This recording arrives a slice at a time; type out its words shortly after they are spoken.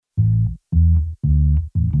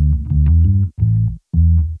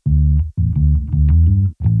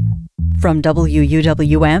From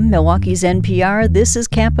WUWM, Milwaukee's NPR, this is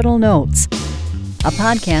Capitol Notes, a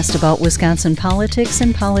podcast about Wisconsin politics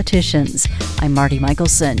and politicians. I'm Marty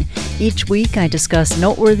Michelson. Each week I discuss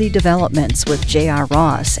noteworthy developments with J.R.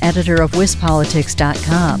 Ross, editor of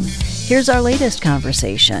WisPolitics.com. Here's our latest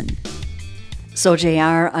conversation. So,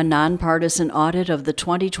 J.R., a nonpartisan audit of the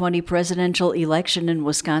 2020 presidential election in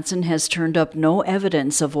Wisconsin has turned up no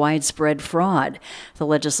evidence of widespread fraud. The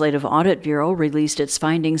Legislative Audit Bureau released its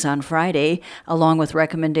findings on Friday, along with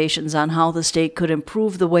recommendations on how the state could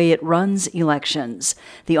improve the way it runs elections.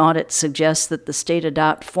 The audit suggests that the state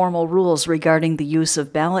adopt formal rules regarding the use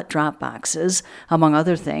of ballot drop boxes, among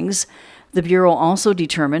other things. The Bureau also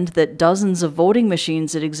determined that dozens of voting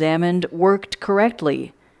machines it examined worked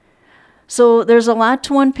correctly. So there's a lot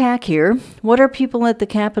to unpack here. What are people at the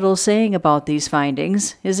Capitol saying about these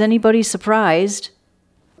findings? Is anybody surprised?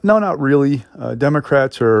 No, not really.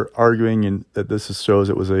 Democrats are arguing that this shows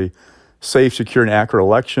it was a safe, secure, and accurate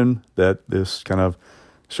election, that this kind of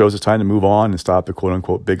shows it's time to move on and stop the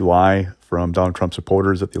quote-unquote big lie from Donald Trump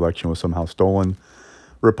supporters that the election was somehow stolen.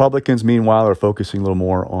 Republicans, meanwhile, are focusing a little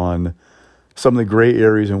more on some of the gray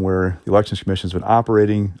areas in where the Elections Commission has been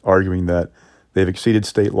operating, arguing that they've exceeded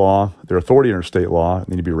state law, their authority under state law,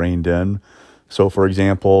 need to be reined in. So, for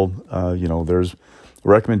example, there's a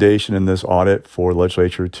recommendation in this audit for the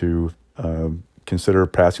legislature to consider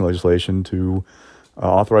passing legislation to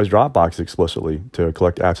authorize drop boxes explicitly to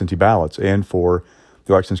collect absentee ballots, and for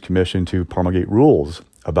the Elections Commission to promulgate rules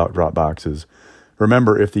about drop boxes.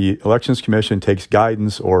 Remember, if the Elections Commission takes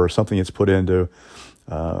guidance or something that's put into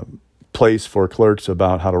place for clerks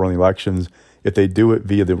about how to run the elections, if they do it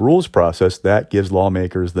via the rules process, that gives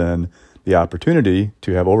lawmakers then the opportunity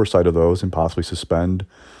to have oversight of those and possibly suspend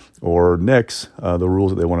or nix the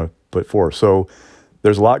rules that they want to put forth. So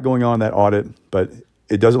there's a lot going on in that audit, but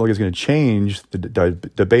it doesn't look like it's going to change the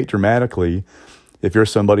debate dramatically. If you're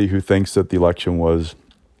somebody who thinks that the election was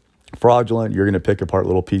fraudulent, you're going to pick apart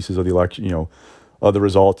little pieces of the election, of the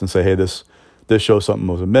results and say, hey, this shows something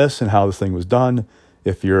was amiss and how this thing was done.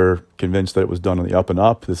 If you're convinced that it was done on the up and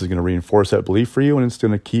up, this is going to reinforce that belief for you, and it's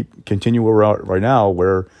going to continue where we're at right now,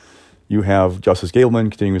 where you have Justice Gableman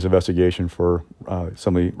continuing his investigation for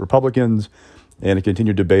some of the Republicans and a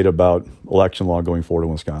continued debate about election law going forward in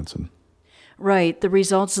Wisconsin. Right. The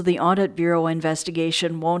results of the Audit Bureau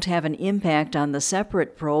investigation won't have an impact on the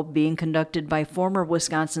separate probe being conducted by former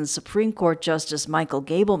Wisconsin Supreme Court Justice Michael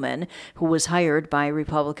Gableman, who was hired by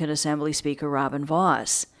Republican Assembly Speaker Robin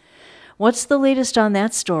Vos. What's the latest on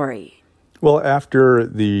that story? Well, after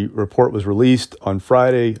the report was released on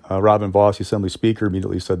Friday, Robin Vos, the Assembly Speaker,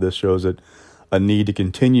 immediately said this shows a need to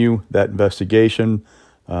continue that investigation.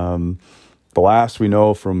 The last we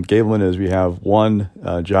know from Gableman is we have one,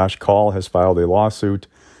 Josh Call has filed a lawsuit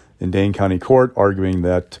in Dane County Court arguing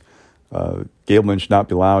that Gableman should not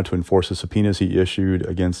be allowed to enforce the subpoenas he issued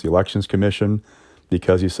against the Elections Commission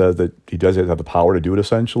because he says that he doesn't have the power to do it,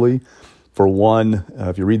 essentially. For one,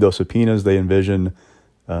 if you read those subpoenas, they envision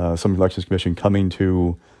some Elections Commission coming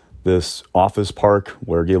to this office park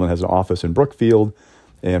where Gableman has an office in Brookfield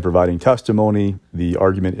and providing testimony. The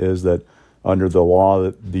argument is that under the law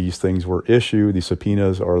that these things were issued, these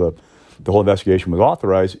subpoenas or the whole investigation was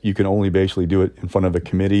authorized, you can only basically do it in front of a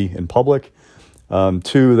committee in public.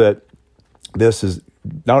 Two, that this is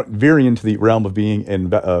not veering into the realm of being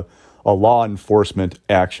a law enforcement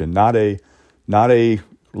action, not a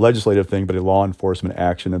legislative thing, but a law enforcement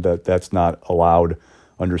action, and that's not allowed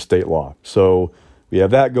under state law. So we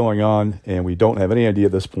have that going on, and we don't have any idea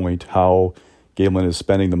at this point how Gableman is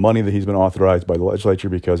spending the money that he's been authorized by the legislature,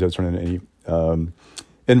 because he hasn't turned in any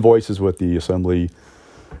invoices with the Assembly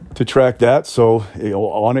to track that. So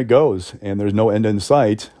on it goes, and there's no end in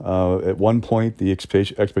sight. At one point, the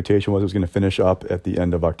expectation was it was going to finish up at the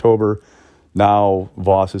end of October. Now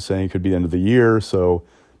Vos is saying it could be the end of the year, so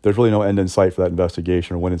there's really no end in sight for that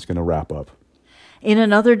investigation or when it's going to wrap up. In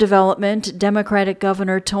another development, Democratic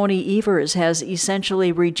Governor Tony Evers has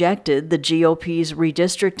essentially rejected the GOP's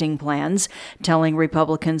redistricting plans, telling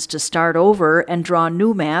Republicans to start over and draw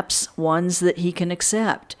new maps, ones that he can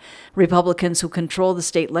accept. Republicans who control the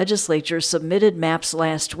state legislature submitted maps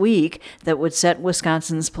last week that would set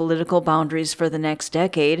Wisconsin's political boundaries for the next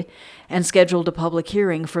decade and scheduled a public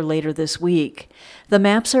hearing for later this week. The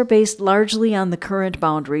maps are based largely on the current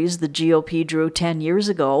boundaries the GOP drew 10 years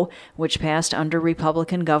ago, which passed under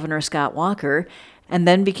Republican Governor Scott Walker, and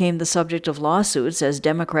then became the subject of lawsuits as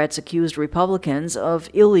Democrats accused Republicans of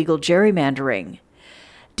illegal gerrymandering.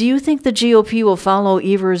 Do you think the GOP will follow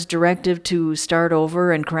Evers' directive to start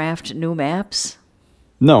over and craft new maps?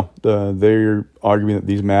 No, they're arguing that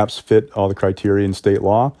these maps fit all the criteria in state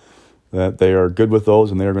law. that they are good with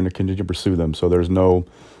those and they are going to continue to pursue them. So there's no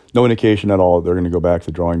indication at all that they're going to go back to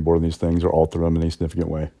the drawing board on these things or alter them in any significant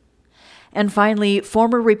way. And finally,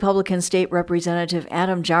 former Republican State Representative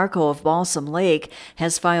Adam Jarko of Balsam Lake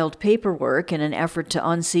has filed paperwork in an effort to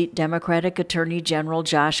unseat Democratic Attorney General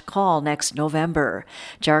Josh Kaul next November.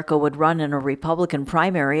 Jarko would run in a Republican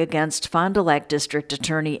primary against Fond du Lac District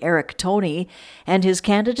Attorney Eric Toney, and his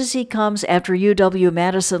candidacy comes after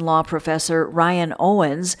UW-Madison law professor Ryan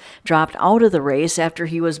Owens dropped out of the race after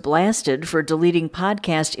he was blasted for deleting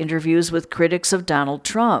podcast interviews with critics of Donald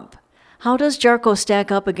Trump. How does Jarko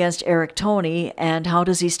stack up against Eric Toney, and how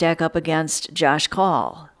does he stack up against Josh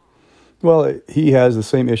Kaul? Well, he has the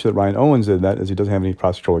same issue that Ryan Owens did, that is he doesn't have any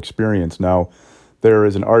prosecutorial experience. Now, there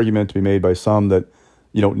is an argument to be made by some that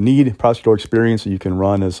you don't need prosecutorial experience, so you can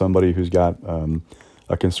run as somebody who's got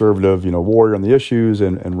a conservative, warrior on the issues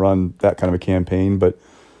and run that kind of a campaign. But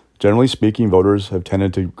generally speaking, voters have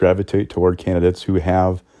tended to gravitate toward candidates who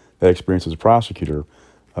have that experience as a prosecutor.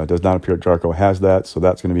 It does not appear that Jarko has that, so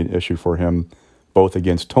that's going to be an issue for him, both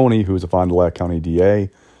against Toney, who is a Fond du Lac County DA,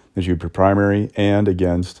 as you primary, and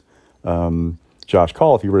against Josh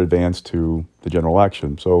Kaul if he were advanced to the general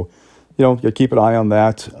election. So, you keep an eye on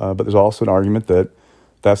that. But there's also an argument that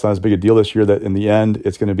that's not as big a deal this year, that in the end,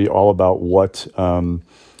 it's going to be all about what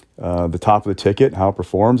the top of the ticket, how it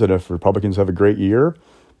performs. And if Republicans have a great year,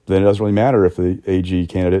 then it doesn't really matter if the AG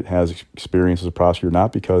candidate has experience as a prosecutor or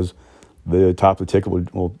not, because the top of the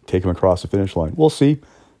ticket will take him across the finish line. We'll see.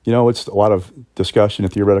 It's a lot of discussion, a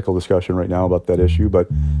theoretical discussion right now about that issue, but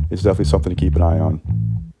it's definitely something to keep an eye on.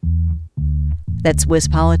 That's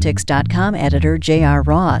WisPolitics.com editor J.R.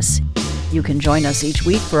 Ross. You can join us each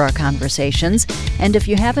week for our conversations, and if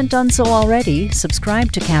you haven't done so already,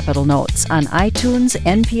 subscribe to Capital Notes on iTunes,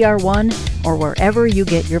 NPR One, or wherever you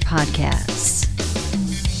get your podcasts.